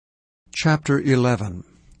Chapter 11.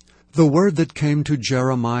 The word that came to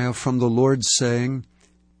Jeremiah from the Lord, saying,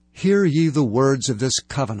 Hear ye the words of this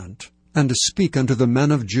covenant, and speak unto the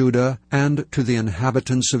men of Judah, and to the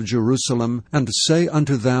inhabitants of Jerusalem, and say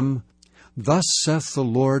unto them, Thus saith the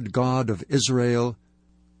Lord God of Israel,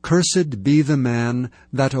 Cursed be the man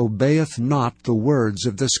that obeyeth not the words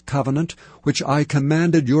of this covenant, which I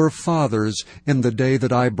commanded your fathers in the day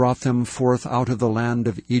that I brought them forth out of the land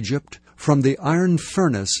of Egypt, from the iron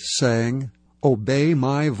furnace, saying, Obey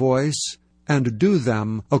my voice, and do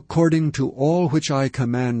them according to all which I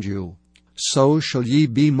command you. So shall ye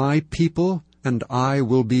be my people, and I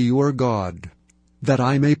will be your God, that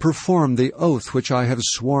I may perform the oath which I have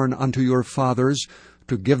sworn unto your fathers,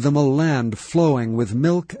 to give them a land flowing with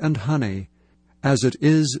milk and honey, as it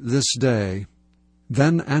is this day.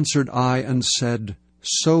 Then answered I and said,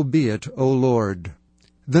 So be it, O Lord.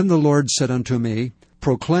 Then the Lord said unto me,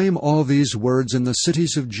 Proclaim all these words in the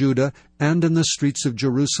cities of Judah and in the streets of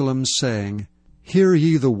Jerusalem, saying, Hear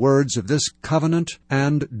ye the words of this covenant,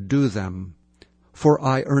 and do them. For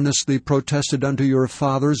I earnestly protested unto your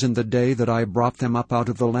fathers in the day that I brought them up out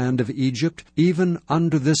of the land of Egypt, even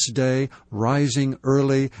unto this day, rising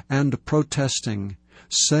early and protesting,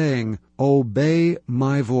 saying, Obey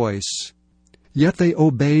my voice. Yet they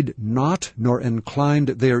obeyed not, nor inclined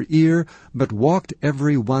their ear, but walked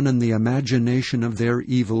every one in the imagination of their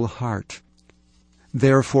evil heart.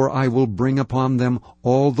 Therefore I will bring upon them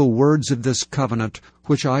all the words of this covenant,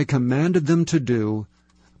 which I commanded them to do,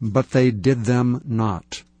 but they did them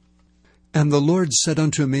not. And the Lord said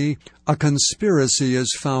unto me, A conspiracy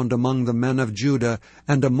is found among the men of Judah,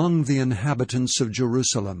 and among the inhabitants of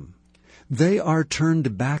Jerusalem. They are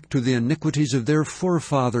turned back to the iniquities of their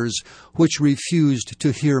forefathers, which refused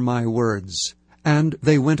to hear my words. And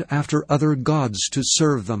they went after other gods to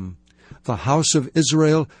serve them. The house of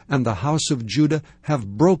Israel and the house of Judah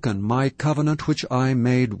have broken my covenant which I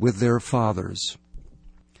made with their fathers.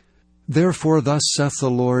 Therefore thus saith the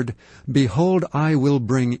Lord, Behold, I will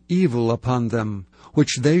bring evil upon them,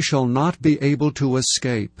 which they shall not be able to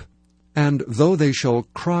escape. And though they shall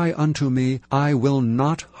cry unto me, I will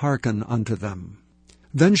not hearken unto them.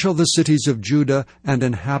 Then shall the cities of Judah and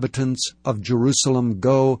inhabitants of Jerusalem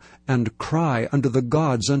go and cry unto the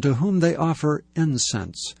gods unto whom they offer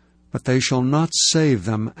incense, but they shall not save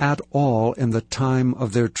them at all in the time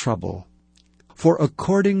of their trouble. For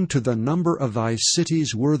according to the number of thy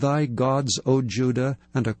cities were thy gods, O Judah,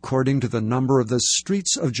 and according to the number of the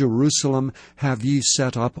streets of Jerusalem have ye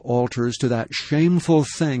set up altars to that shameful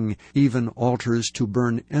thing, even altars to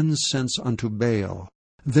burn incense unto Baal.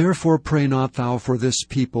 Therefore pray not thou for this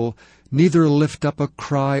people, neither lift up a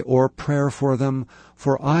cry or prayer for them,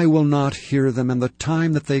 for I will not hear them in the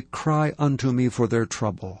time that they cry unto me for their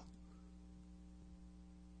trouble.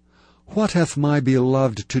 What hath my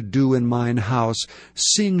beloved to do in mine house,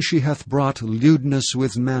 seeing she hath brought lewdness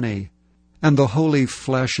with many? And the holy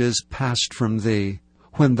flesh is passed from thee.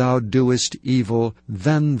 When thou doest evil,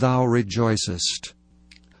 then thou rejoicest.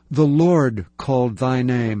 The Lord called thy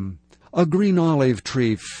name, a green olive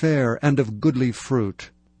tree, fair and of goodly fruit.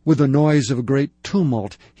 With the noise of great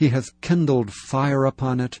tumult he hath kindled fire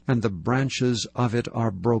upon it, and the branches of it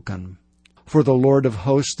are broken. For the Lord of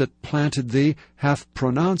hosts that planted thee hath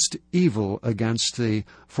pronounced evil against thee,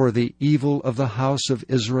 for the evil of the house of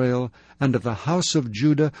Israel and of the house of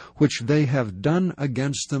Judah, which they have done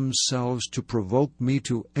against themselves to provoke me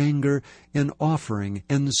to anger in offering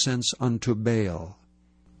incense unto Baal.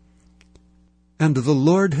 And the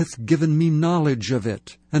Lord hath given me knowledge of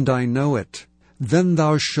it, and I know it. Then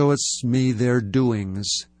thou showest me their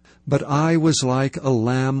doings. But I was like a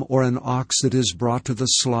lamb or an ox that is brought to the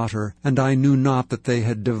slaughter, and I knew not that they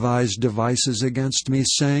had devised devices against me,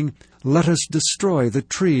 saying, Let us destroy the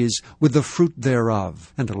trees with the fruit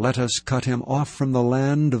thereof, and let us cut him off from the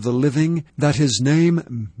land of the living, that his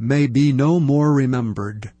name may be no more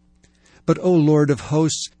remembered. But, O Lord of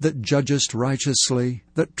hosts, that judgest righteously,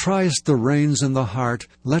 that triest the reins and the heart,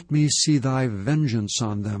 let me see thy vengeance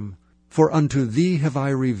on them. For unto thee have I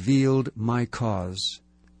revealed my cause.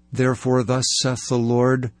 Therefore thus saith the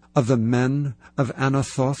Lord of the men of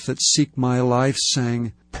Anathoth that seek my life,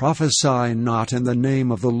 saying, Prophesy not in the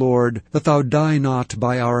name of the Lord, that thou die not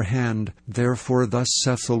by our hand. Therefore thus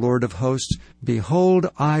saith the Lord of hosts, Behold,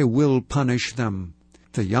 I will punish them.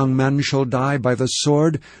 The young men shall die by the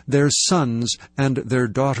sword, their sons and their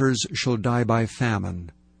daughters shall die by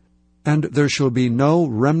famine. And there shall be no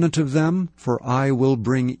remnant of them, for I will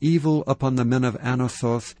bring evil upon the men of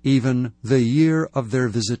Anathoth, even the year of their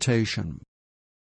visitation.